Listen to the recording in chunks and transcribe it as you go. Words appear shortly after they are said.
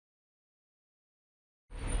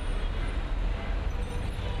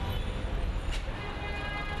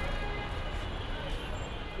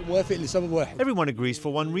Everyone agrees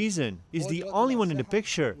for one reason. He's the only one in the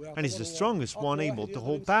picture, and he's the strongest one able to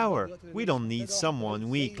hold power. We don't need someone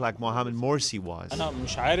weak like Mohamed Morsi was.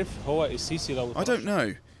 I don't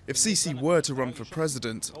know. If Sisi were to run for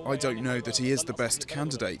president, I don't know that he is the best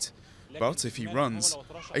candidate. But if he runs,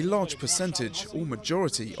 a large percentage or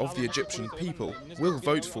majority of the Egyptian people will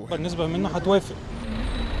vote for him.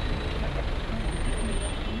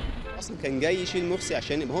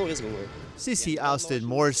 Sisi ousted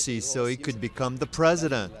Morsi so he could become the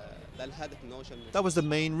president. That was the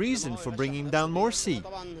main reason for bringing down Morsi.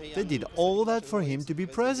 They did all that for him to be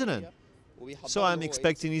president. So I'm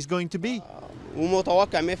expecting he's going to be.